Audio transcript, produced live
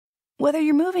Whether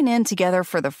you're moving in together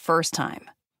for the first time,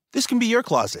 This can be your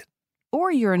closet.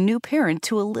 or you're a new parent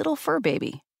to a little fur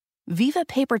baby, Viva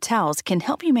paper towels can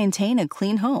help you maintain a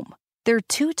clean home. They're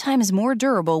 2 times more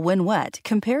durable when wet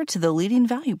compared to the leading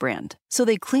value brand, so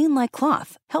they clean like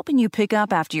cloth, helping you pick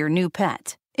up after your new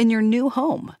pet in your new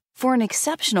home. For an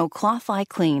exceptional cloth-like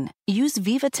clean, use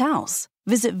Viva towels.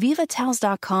 Visit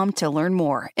vivatowels.com to learn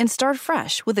more and start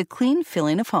fresh with a clean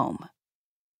feeling of home.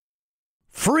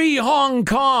 Free Hong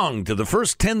Kong to the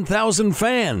first 10,000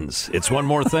 fans. It's one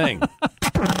more thing.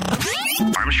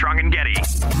 Armstrong and Getty.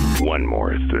 One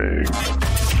more thing.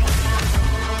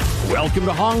 Welcome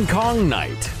to Hong Kong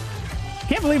night.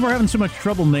 Can't believe we're having so much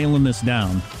trouble nailing this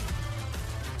down.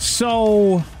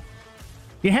 So,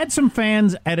 you had some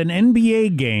fans at an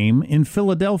NBA game in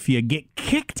Philadelphia get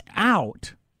kicked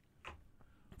out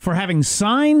for having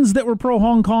signs that were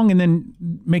pro-Hong Kong and then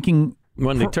making...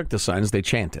 When they took the signs, they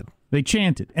chanted. They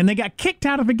chanted, and they got kicked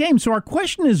out of the game. So our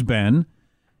question has been,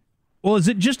 well, is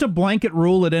it just a blanket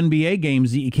rule at NBA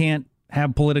games that you can't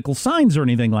have political signs or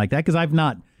anything like that? Because I've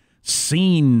not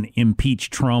seen impeach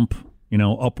Trump,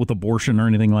 up with abortion or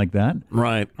anything like that.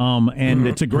 Right. And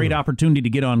it's a great opportunity to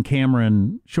get on camera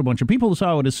and show a bunch of people. So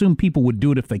I would assume people would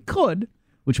do it if they could,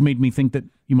 which made me think that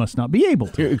you must not be able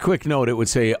to. A quick note, it would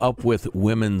say up with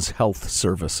women's health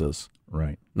services.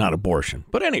 Right. Not abortion.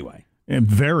 But anyway. And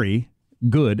very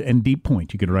good and deep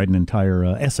point. You could write an entire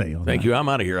essay on that. Thank you. I'm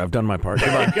out of here. I've done my part.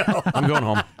 Goodbye. I'm going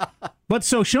home. But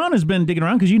so Sean has been digging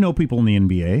around because you know people in the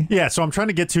NBA. Yeah, so I'm trying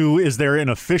to get to, is there an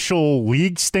official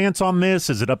league stance on this?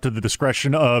 Is it up to the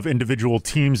discretion of individual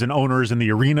teams and owners in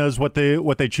the arenas what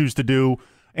they choose to do?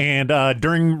 And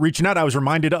during reaching out, I was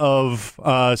reminded of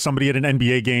somebody at an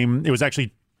NBA game. It was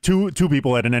actually two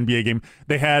people at an NBA game.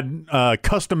 They had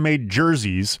custom-made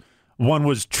jerseys. One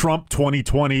was Trump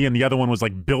 2020, and the other one was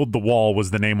like Build the Wall was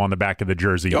the name on the back of the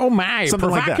jersey. Oh, my. Something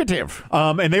Provocative.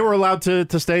 Like that. And they were allowed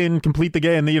to stay and complete the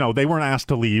game. And, they weren't asked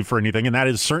to leave for anything. And that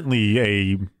is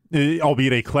certainly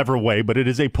albeit a clever way, but it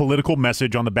is a political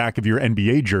message on the back of your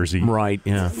NBA jersey. Right,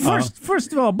 yeah.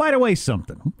 First of all, by the way,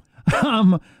 something.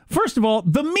 First of all,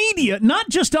 the media, not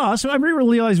just us, I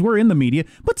realize we're in the media,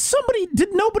 but did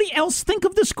nobody else think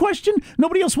of this question?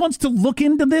 Nobody else wants to look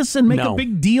into this and make a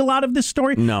big deal out of this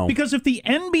story? No. Because if the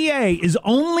NBA is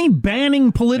only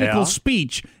banning political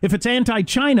speech, if it's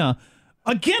anti-China,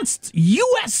 against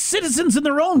U.S. citizens in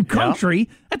their own country,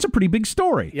 that's a pretty big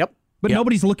story. Yep. But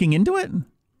nobody's looking into it?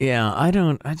 Yeah,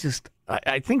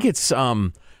 I think it's,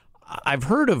 I've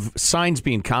heard of signs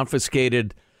being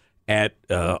confiscated at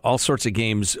all sorts of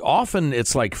games. Often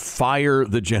it's like fire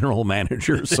the general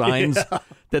manager signs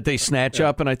that they snatch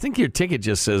up, and I think your ticket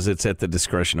just says it's at the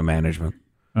discretion of management.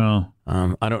 Oh.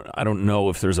 I don't know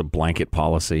if there's a blanket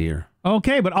policy or...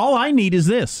 Okay, but all I need is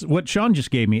this, what Sean just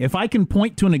gave me. If I can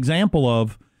point to an example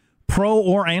of pro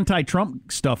or anti-Trump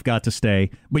stuff got to stay,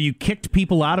 but you kicked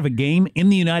people out of a game in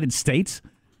the United States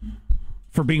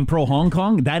for being pro-Hong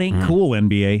Kong, that ain't cool,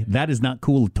 NBA. That is not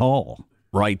cool at all.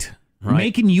 Right.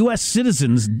 Making U.S.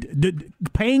 citizens,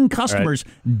 paying customers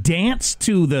dance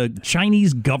to the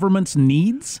Chinese government's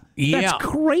needs? Yeah. That's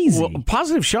crazy. Well,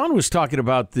 Positive Sean was talking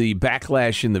about the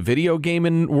backlash in the video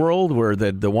gaming world where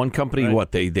the one company,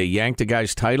 they yanked a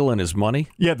guy's title and his money?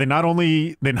 Yeah, they not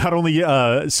only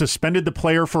suspended the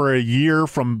player for a year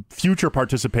from future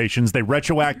participations, they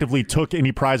retroactively took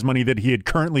any prize money that he had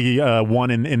currently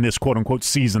won in this quote-unquote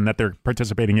season that they're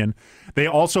participating in. They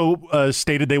also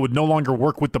stated they would no longer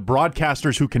work with the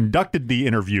broadcasters who conducted the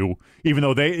interview, even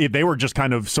though they were just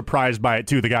kind of surprised by it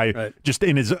too. The guy just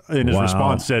in his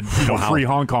response said, free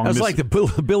Hong Kong. That's like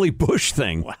the Billy Bush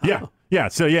thing. Wow. Yeah.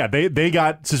 So, they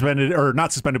got suspended, or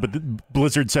not suspended, but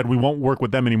Blizzard said we won't work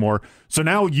with them anymore. So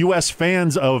now U.S.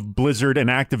 fans of Blizzard and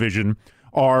Activision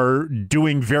are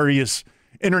doing various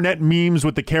internet memes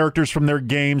with the characters from their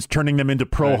games, turning them into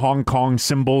pro-Hong Kong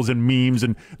symbols and memes,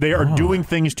 and they are doing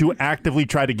things to actively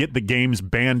try to get the games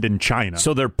banned in China.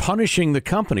 So they're punishing the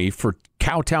company for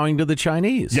kowtowing to the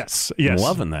Chinese. Yes. I'm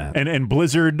loving that. And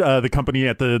Blizzard, the company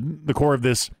at the core of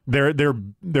this, their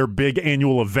big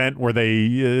annual event where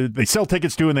they sell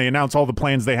tickets to and they announce all the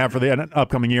plans they have for the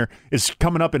upcoming year is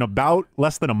coming up in about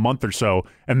less than a month or so,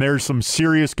 and there's some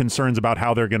serious concerns about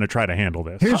how they're going to try to handle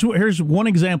this. Here's one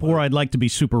example where I'd like to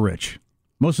be super rich.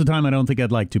 Most of the time, I don't think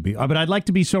I'd like to be. But I'd like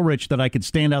to be so rich that I could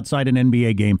stand outside an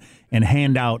NBA game and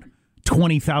hand out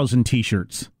 20,000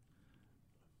 T-shirts.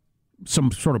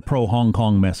 Some sort of pro-Hong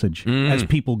Kong message as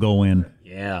people go in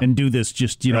and do this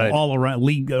just, all around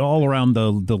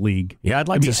the league. Yeah, I'd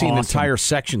like to see an entire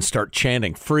section start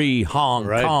chanting, free Hong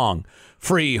Kong,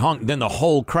 free Hong. Then the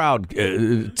whole crowd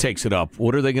takes it up.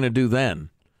 What are they going to do then?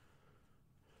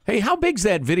 Hey, how big's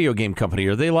that video game company?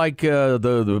 Are they like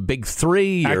the big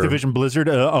three? Activision Blizzard,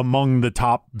 among the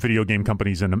top video game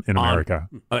companies in America.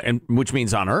 And which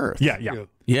means on Earth. Yeah.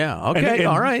 Yeah, okay,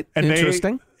 all right.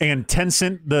 Interesting. And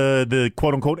Tencent, the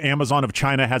quote-unquote Amazon of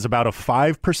China, has about a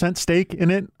 5% stake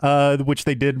in it, which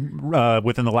they did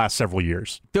within the last several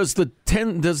years. Does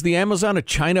the Amazon of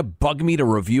China bug me to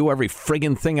review every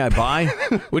friggin' thing I buy?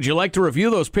 Would you like to review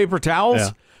those paper towels?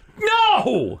 Yeah.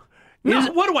 No!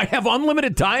 What do I have,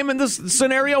 unlimited time in this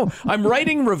scenario? I'm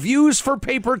writing reviews for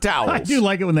paper towels. I do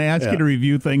like it when they ask you to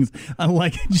review things on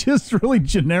like just really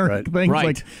generic things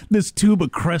like this tube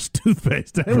of Crest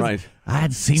toothpaste.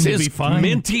 It seemed to be fine.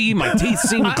 Minty, my teeth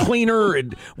seem cleaner.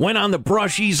 It went on the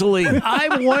brush easily.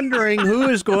 I'm wondering who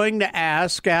is going to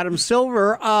ask Adam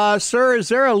Silver, sir, is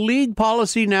there a league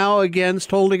policy now against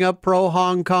holding up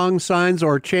pro-Hong Kong signs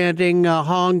or chanting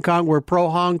Hong Kong, we're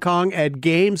pro-Hong Kong at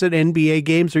games, at NBA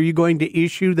games? Are you going to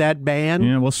issue that ban?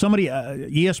 Yeah, well, somebody,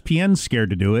 ESPN's scared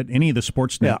to do it. Any of the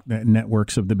sports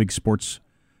networks of the big sports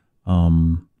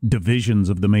divisions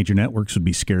of the major networks would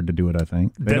be scared to do it, I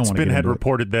think. Deadspin had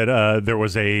reported that there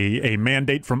was a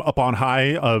mandate from up on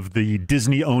high of the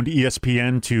Disney-owned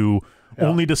ESPN to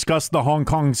only discuss the Hong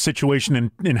Kong situation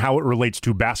and how it relates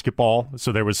to basketball.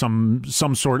 So there was some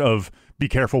sort of be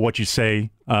careful what you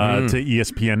say to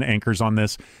ESPN anchors on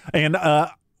this. And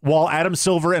while Adam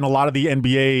Silver and a lot of the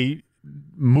NBA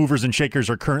movers and shakers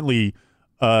are currently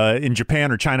in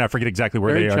Japan or China, I forget exactly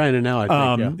where they are. China now,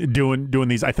 I think, doing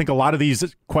these. I think a lot of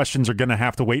these questions are going to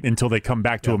have to wait until they come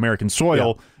back to American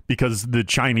soil because the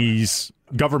Chinese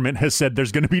government has said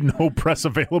there's going to be no press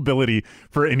availability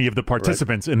for any of the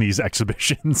participants in these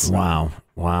exhibitions.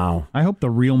 Wow. I hope the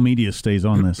real media stays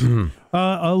on this.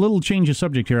 A little change of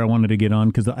subject here I wanted to get on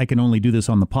because I can only do this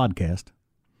on the podcast.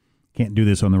 Can't do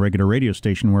this on the regular radio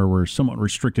station where we're somewhat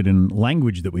restricted in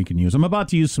language that we can use. I'm about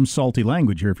to use some salty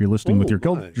language here if you're listening with your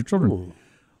children. Ooh.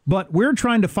 But we're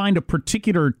trying to find a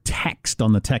particular text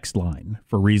on the text line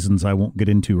for reasons I won't get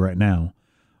into right now.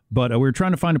 But we're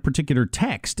trying to find a particular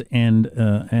text and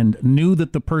knew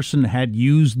that the person had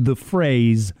used the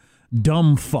phrase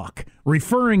dumb fuck,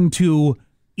 referring to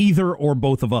either or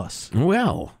both of us.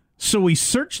 Well, so we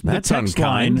searched the text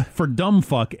line for dumb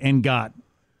fuck and got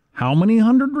how many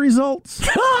hundred results?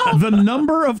 The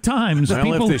number of times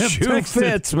people have texted.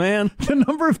 Fits, man. The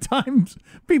number of times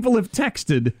people have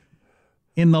texted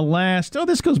in the last. Oh,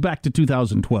 this goes back to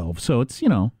 2012, so it's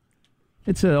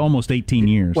it's almost 18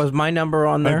 years. Was my number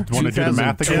on there? Want to do the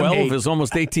math again? 12 is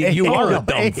almost 18. You are a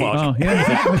dumb fuck. Oh,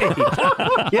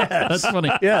 yeah. Yes, that's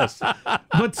funny. Yes,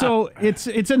 but so it's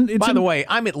by the way,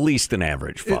 I'm at least an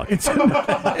average fuck.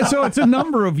 So it's a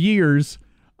number of years.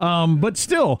 But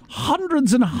still,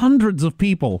 hundreds and hundreds of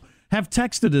people have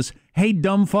texted us, hey,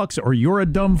 dumb fucks, or you're a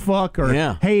dumb fuck, or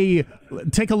hey,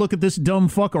 take a look at this dumb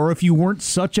fuck, or if you weren't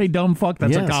such a dumb fuck.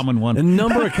 That's a common one. A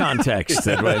number of contexts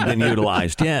that have been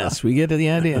utilized. Yes, we get to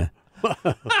the idea.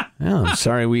 I'm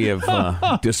sorry we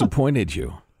have disappointed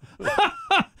you.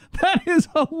 That is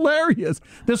hilarious.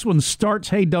 This one starts,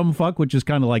 hey, dumb fuck, which is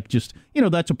kind of like just,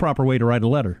 that's a proper way to write a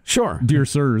letter. Sure. Dear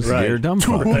sirs. Right. Dear dumb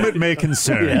fuck. To whom it may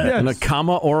concern. Yeah. Yes. And a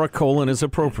comma or a colon is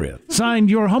appropriate.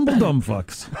 Signed, your humble dumb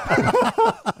fucks.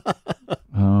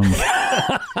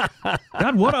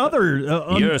 God, what other...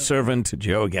 Your servant,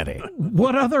 Joe Getty.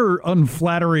 What other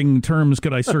unflattering terms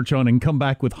could I search on and come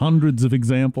back with hundreds of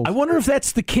examples? I wonder if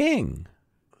that's the king.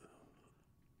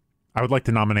 I would like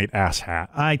to nominate ass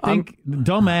hat. I think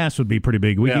dumb ass would be pretty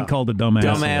big. We could call it a dumb ass.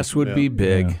 Dumb ass would be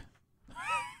big. Yeah.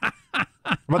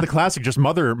 How about the classic, just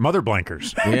mother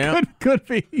blankers? Yeah. Could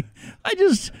be.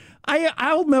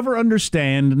 I'll never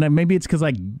understand, and maybe it's because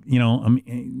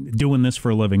I'm doing this for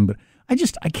a living, but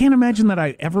I can't imagine that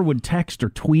I ever would text or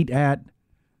tweet at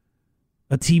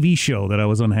a TV show that I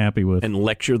was unhappy with. And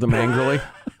lecture them angrily?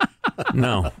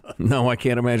 No, I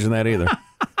can't imagine that either.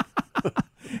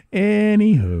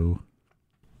 Anywho.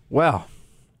 Well,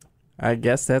 I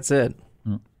guess that's it.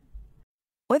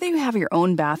 Whether you have your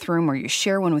own bathroom or you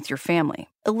share one with your family,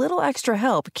 a little extra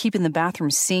help keeping the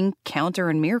bathroom sink, counter,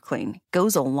 and mirror clean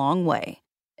goes a long way.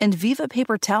 And Viva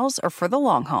paper towels are for the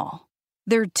long haul.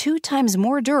 They're 2 times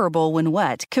more durable when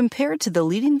wet compared to the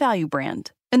leading value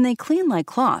brand. And they clean like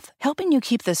cloth, helping you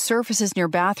keep the surfaces in your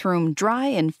bathroom dry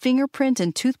and fingerprint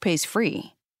and toothpaste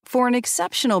free. For an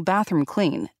exceptional bathroom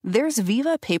clean, there's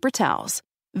Viva paper towels.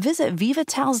 Visit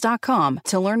vivatowels.com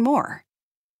to learn more.